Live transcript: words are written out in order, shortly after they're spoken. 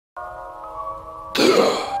Hello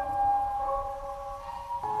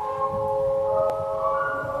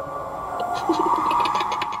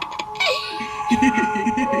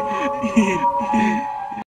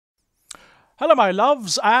my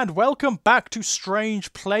loves, and welcome back to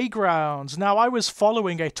Strange Playgrounds. Now, I was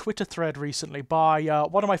following a Twitter thread recently by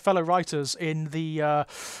one of my fellow writers in the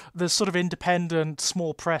sort of independent,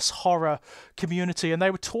 small press horror community, and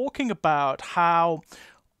they were talking about how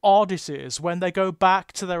odd it is when they go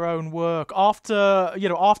back to their own work after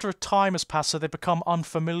a time has passed, so they become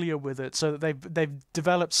unfamiliar with it, so that they've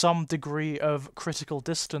developed some degree of critical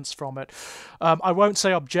distance from it. I won't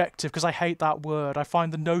say objective because I hate that word. I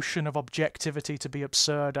find the notion of objectivity to be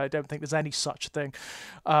absurd. I don't think there's any such thing,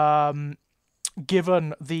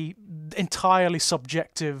 given the entirely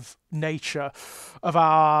subjective nature of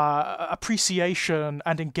our appreciation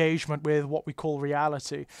and engagement with what we call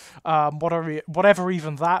reality, whatever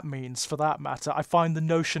even that means for that matter. I find the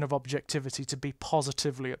notion of objectivity to be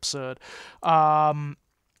positively absurd,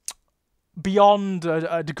 beyond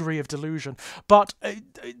a degree of delusion. But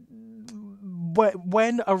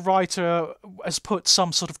when a writer has put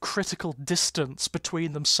some sort of critical distance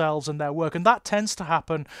between themselves and their work, and that tends to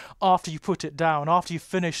happen after you put it down, after you've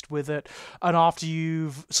finished with it, and after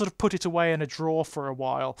you've sort of put it away in a drawer for a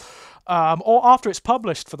while, or after it's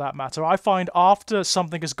published for that matter. I find after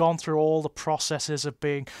something has gone through all the processes of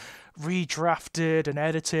being redrafted and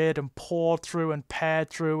edited and poured through and paired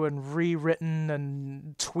through and rewritten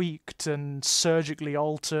and tweaked and surgically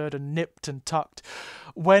altered and nipped and tucked,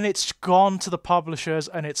 when it's gone to the publishers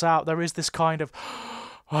and it's out, there is this kind of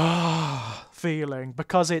feeling,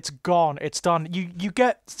 because it's gone, it's done. You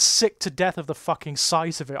get sick to death of the fucking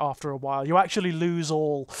sight of it after a while. You actually lose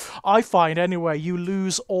all, I find anyway, you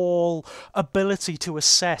lose all ability to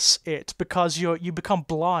assess it, because you become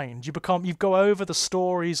blind. You go over the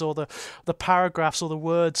stories or the paragraphs or the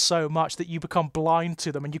words so much that you become blind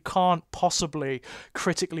to them, and you can't possibly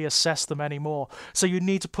critically assess them anymore. So you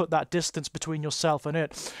need to put that distance between yourself and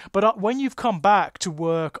it. But when you've come back to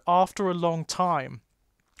work after a long time,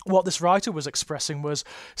 what this writer was expressing was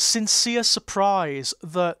sincere surprise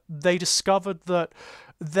that they discovered that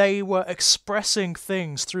they were expressing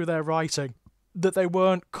things through their writing that they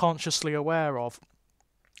weren't consciously aware of,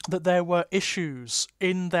 that there were issues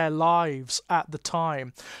in their lives at the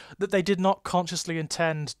time that they did not consciously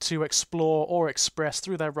intend to explore or express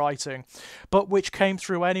through their writing, but which came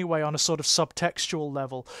through anyway on a sort of subtextual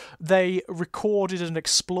level. They recorded and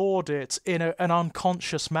explored it in an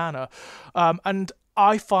unconscious manner, and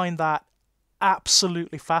I find that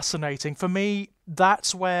absolutely fascinating. For me,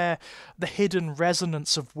 that's where the hidden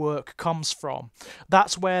resonance of work comes from.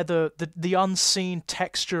 That's where the unseen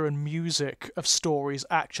texture and music of stories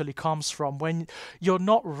actually comes from, when you're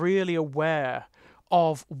not really aware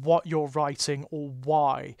of what you're writing or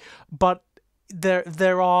why, but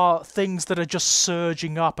there are things that are just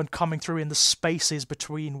surging up and coming through in the spaces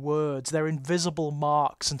between words. They're invisible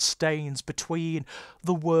marks and stains between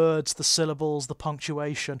the words, the syllables, the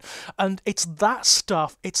punctuation. And it's that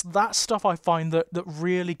stuff I find that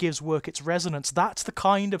really gives work its resonance. That's the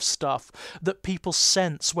kind of stuff that people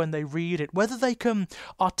sense when they read it, whether they can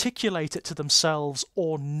articulate it to themselves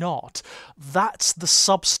or not. That's the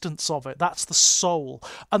substance of it. That's the soul.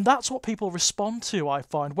 And that's what people respond to, I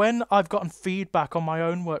find. When I've gotten feedback on my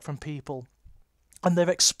own work from people, and they've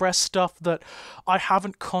expressed stuff that I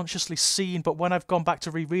haven't consciously seen, but when I've gone back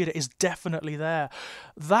to reread it is definitely there.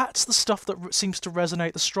 That's the stuff that seems to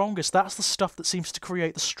resonate the strongest. That's the stuff that seems to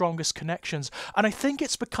create the strongest connections. And I think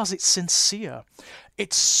it's because it's sincere.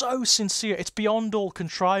 It's so sincere. It's beyond all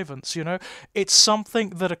contrivance, you know? It's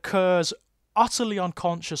something that occurs utterly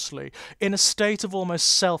unconsciously, in a state of almost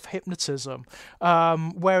self-hypnotism,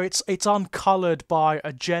 where it's uncoloured by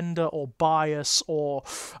agenda or bias or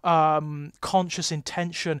conscious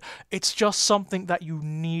intention. It's just something that you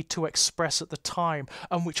need to express at the time,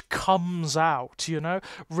 and which comes out, you know,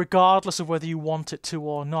 regardless of whether you want it to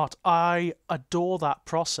or not. I adore that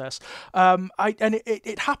process.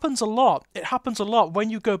 It happens a lot. It happens a lot when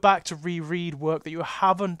you go back to reread work that you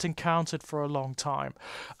haven't encountered for a long time,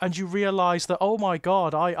 and you realise that, oh my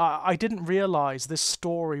god, I didn't realise this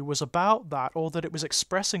story was about that, or that it was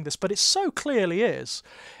expressing this, but it so clearly is.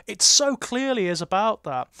 It so clearly is about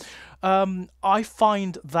that. I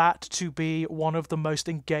find that to be one of the most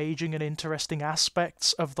engaging and interesting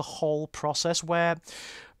aspects of the whole process, where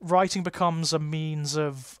writing becomes a means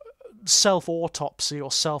of self-autopsy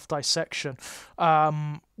or self-dissection,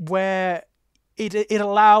 where it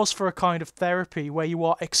allows for a kind of therapy where you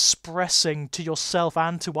are expressing to yourself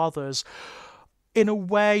and to others in a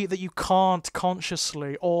way that you can't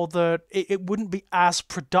consciously, or that it wouldn't be as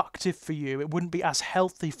productive for you, it wouldn't be as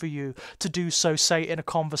healthy for you to do so, say, in a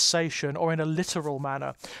conversation or in a literal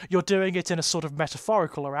manner. You're doing it in a sort of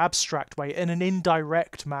metaphorical or abstract way, in an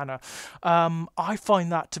indirect manner. I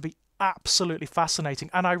find that to be absolutely fascinating,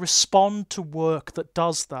 and I respond to work that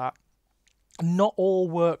does that. Not all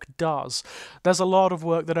work does. There's a lot of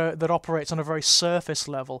work that operates on a very surface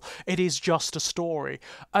level. It is just a story,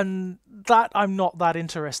 and that I'm not that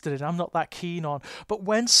interested in. I'm not that keen on. But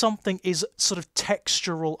when something is sort of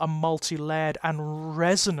textural and multi-layered and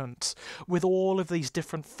resonant with all of these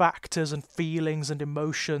different factors and feelings and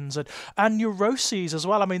emotions and neuroses as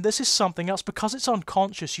well. I mean, this is something else, because it's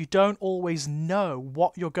unconscious. You don't always know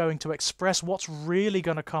what you're going to express, what's really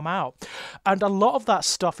going to come out, and a lot of that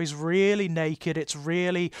stuff is really naked. It's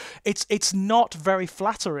really, it's not very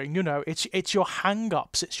flattering, you know. It's your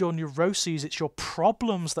hang-ups, it's your neuroses, it's your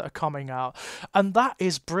problems that are coming out, and that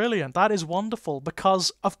is brilliant. That is wonderful,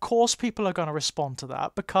 because of course people are going to respond to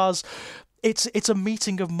that, because it's a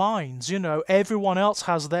meeting of minds, you know. Everyone else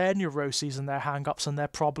has their neuroses and their hang-ups and their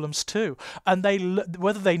problems too, and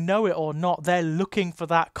whether they know it or not, they're looking for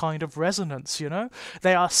that kind of resonance, you know.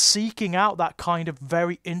 They are seeking out that kind of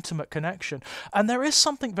very intimate connection, and there is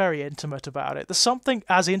something very intimate about it. There's something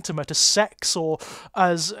as intimate as sex, or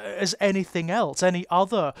as anything else, any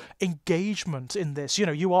other engagement in this. You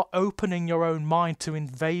know, you are opening your own mind to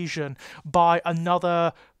invasion by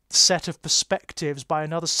another set of perspectives, by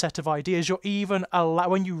another set of ideas. You're even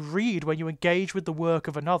when you read, when you engage with the work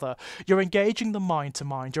of another, you're engaging the mind to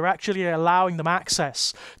mind. You're actually allowing them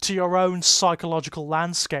access to your own psychological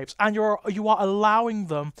landscapes, and you are allowing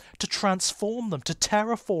them to transform them, to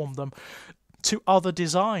terraform them to other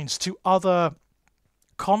designs, to other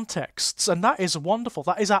contexts, and that is wonderful.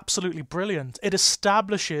 That is absolutely brilliant. It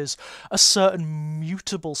establishes a certain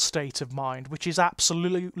mutable state of mind, which is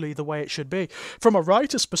absolutely the way it should be. From a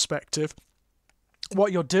writer's perspective,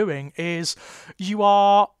 what you're doing is you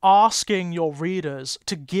are asking your readers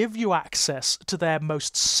to give you access to their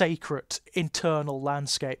most sacred internal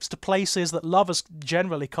landscapes, to places that lovers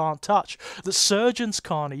generally can't touch, that surgeons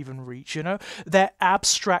can't even reach, you know, their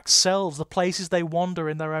abstract selves, the places they wander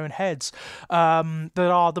in their own heads, that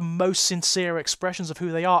are the most sincere expressions of who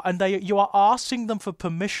they are, and you are asking them for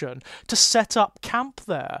permission to set up camp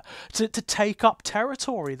there, to take up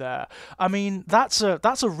territory there. I mean, that's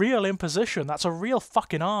a real imposition. That's a real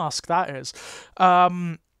fucking ask, that is.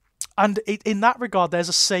 And in that regard, there's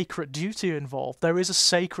a sacred duty involved. There is a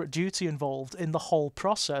sacred duty involved in the whole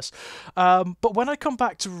process. But when I come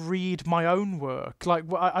back to read my own work, like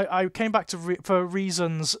I came back to for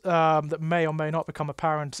reasons that may or may not become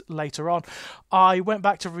apparent later on, I went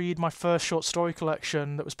back to read my first short story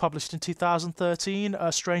collection that was published in 2013,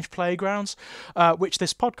 Strange Playgrounds, which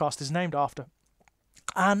this podcast is named after.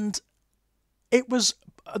 And it was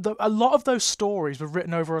a lot of those stories were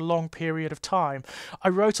written over a long period of time.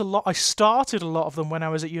 I started a lot of them when I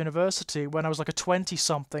was at university, when I was like a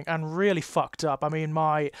 20-something, and really fucked up. I mean,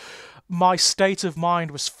 my state of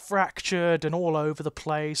mind was fractured and all over the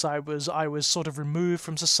place. I was sort of removed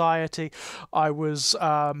from society. I was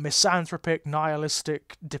misanthropic,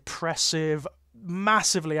 nihilistic, depressive,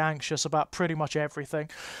 massively anxious about pretty much everything.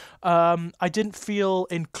 I didn't feel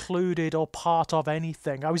included or part of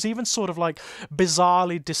anything. I was even sort of like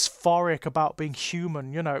bizarrely dysphoric about being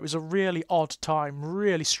human. You know, it was a really odd time,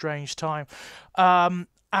 really strange time.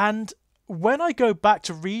 And when I go back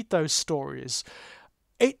to read those stories,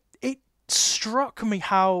 it struck me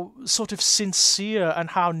how sort of sincere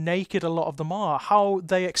and how naked a lot of them are, how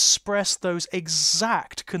they express those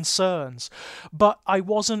exact concerns, but I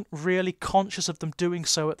wasn't really conscious of them doing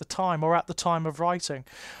so at the time, or at the time of writing.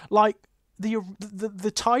 Like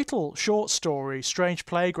the title short story, Strange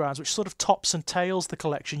Playgrounds, which sort of tops and tails the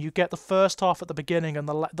collection. You get the first half at the beginning and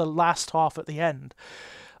the last half at the end.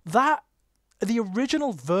 The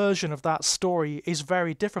original version of that story is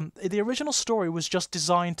very different. The original story was just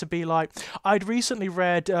designed to be like, I'd recently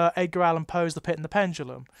read Edgar Allan Poe's The Pit and the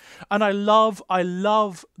Pendulum, and I love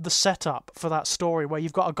the setup for that story, where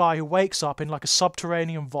you've got a guy who wakes up in like a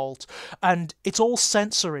subterranean vault, and it's all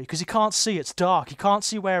sensory because he can't see, it's dark, he can't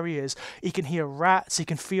see where he is, he can hear rats, he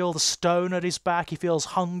can feel the stone at his back, he feels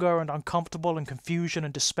hunger and uncomfortable and confusion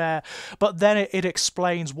and despair, but then it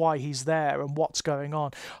explains why he's there and what's going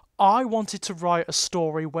on. I wanted to write a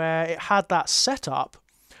story where it had that setup,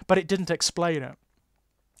 but it didn't explain it,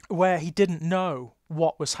 where he didn't know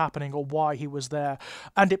what was happening or why he was there,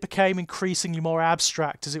 and it became increasingly more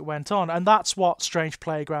abstract as it went on, and that's what Strange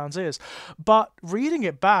Playgrounds is. But reading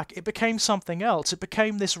it back, it became something else. It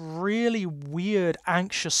became this really weird,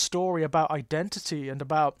 anxious story about identity and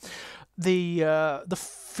about the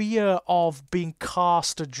fear of being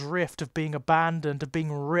cast adrift, of being abandoned, of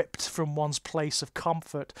being ripped from one's place of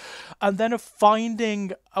comfort, and then of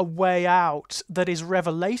finding a way out that is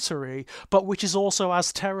revelatory, but which is also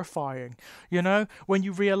as terrifying. You know, when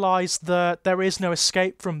you realize that there is no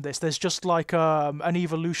escape from this, there's just like an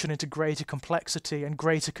evolution into greater complexity and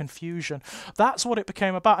greater confusion. That's what it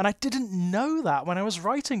became about, and I didn't know that when I was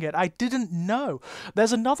writing it. I didn't know.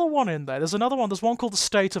 There's another one in there. There's another one. There's one called The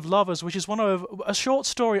State of Lovers, which is one of a short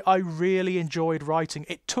story I really enjoyed writing.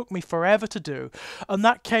 It took me forever to do, and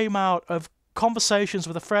that came out of conversations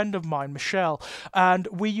with a friend of mine, Michelle, and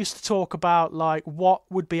we used to talk about like what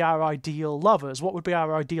would be our ideal lovers, what would be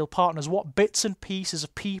our ideal partners, what bits and pieces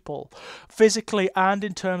of people, physically and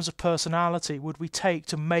in terms of personality, would we take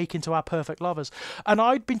to make into our perfect lovers. And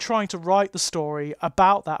I'd been trying to write the story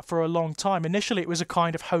about that for a long time. Initially it was a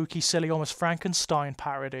kind of hokey, silly, almost Frankenstein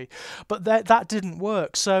parody, but that didn't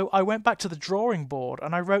work. So I went back to the drawing board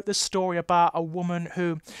and I wrote this story about a woman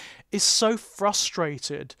who is so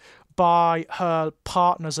frustrated by her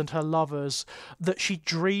partners and her lovers that she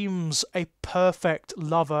dreams a perfect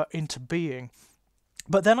lover into being.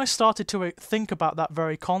 But then I started to think about that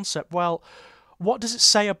very concept. Well, what does it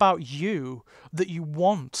say about you that you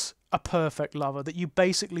want a perfect lover, that you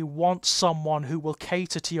basically want someone who will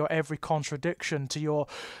cater to your every contradiction, to your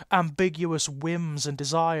ambiguous whims and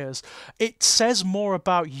desires? It says more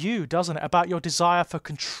about you, doesn't it? About your desire for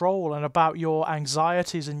control and about your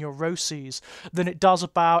anxieties and your neuroses than it does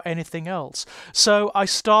about anything else. So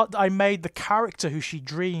I made the character who she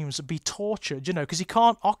dreams be tortured, you know, because he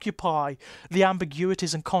can't occupy the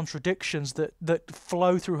ambiguities and contradictions that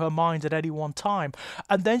flow through her mind at any one time.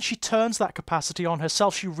 And then she turns that capacity on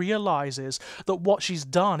herself. She realizes that what she's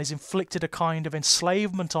done is inflicted a kind of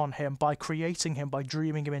enslavement on him by creating him, by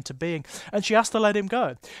dreaming him into being, and she has to let him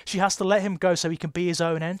go. She has to let him go so he can be his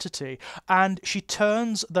own entity, and she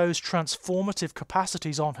turns those transformative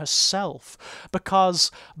capacities on herself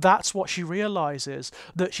because that's what she realizes,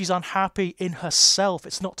 that she's unhappy in herself.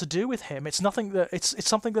 It's not to do with him. It's something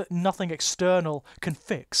that nothing external can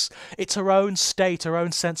fix. It's her own state, her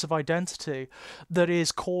own sense of identity that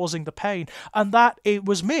is causing the pain, and that it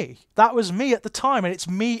was me. That was me at the time, and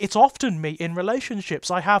it's often me in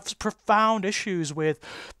relationships. I have profound issues with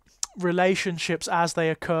relationships as they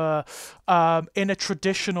occur in a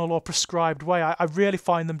traditional or prescribed way. I really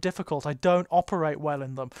find them difficult. I don't operate well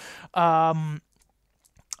in them.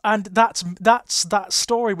 And that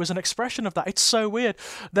story was an expression of that. It's so weird.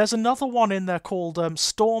 There's another one in there called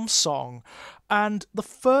Storm Song, and the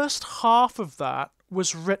first half of that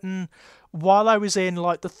was written while I was in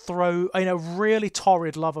like in a really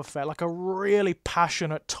torrid love affair, like a really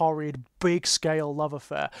passionate, torrid, big scale love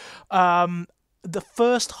affair. The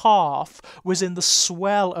first half was in the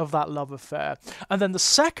swell of that love affair, and then the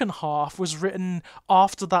second half was written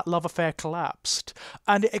after that love affair collapsed,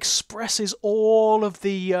 and it expresses all of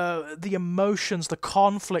the emotions, the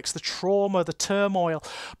conflicts, the trauma, the turmoil,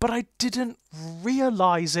 but I didn't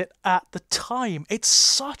realize it at the time. It's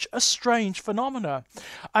such a strange phenomena,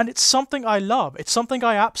 and it's something I love. It's something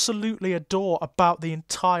I absolutely adore about the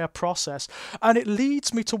entire process, and it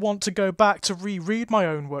leads me to want to go back to reread my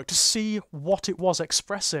own work to see what it was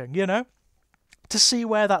expressing, you know? To see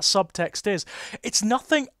where that subtext is. It's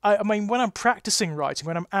nothing, I mean, when I'm practicing writing,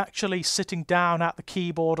 when I'm actually sitting down at the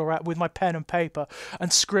keyboard or with my pen and paper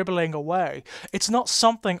and scribbling away, it's not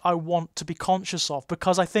something I want to be conscious of,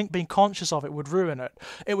 because I think being conscious of it would ruin it.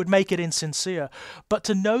 It would make it insincere. But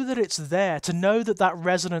to know that it's there, to know that that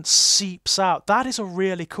resonance seeps out, that is a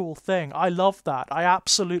really cool thing. I love that. I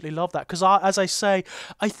absolutely love that, because as I say,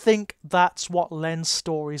 I think that's what lends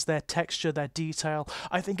stories their texture, their detail.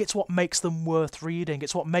 I think it's what makes them worth reading.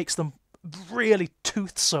 It's what makes them really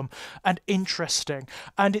toothsome and interesting,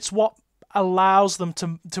 and it's what allows them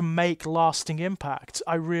to make lasting impact.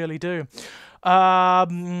 I really do.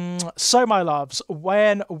 So my loves,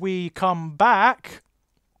 when we come back,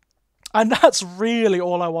 and that's really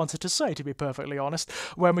all I wanted to say, to be perfectly honest.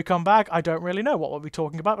 When we come back, I don't really know what we'll be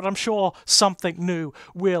talking about, but I'm sure something new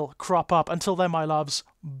will crop up. Until then, my loves,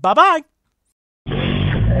 bye-bye!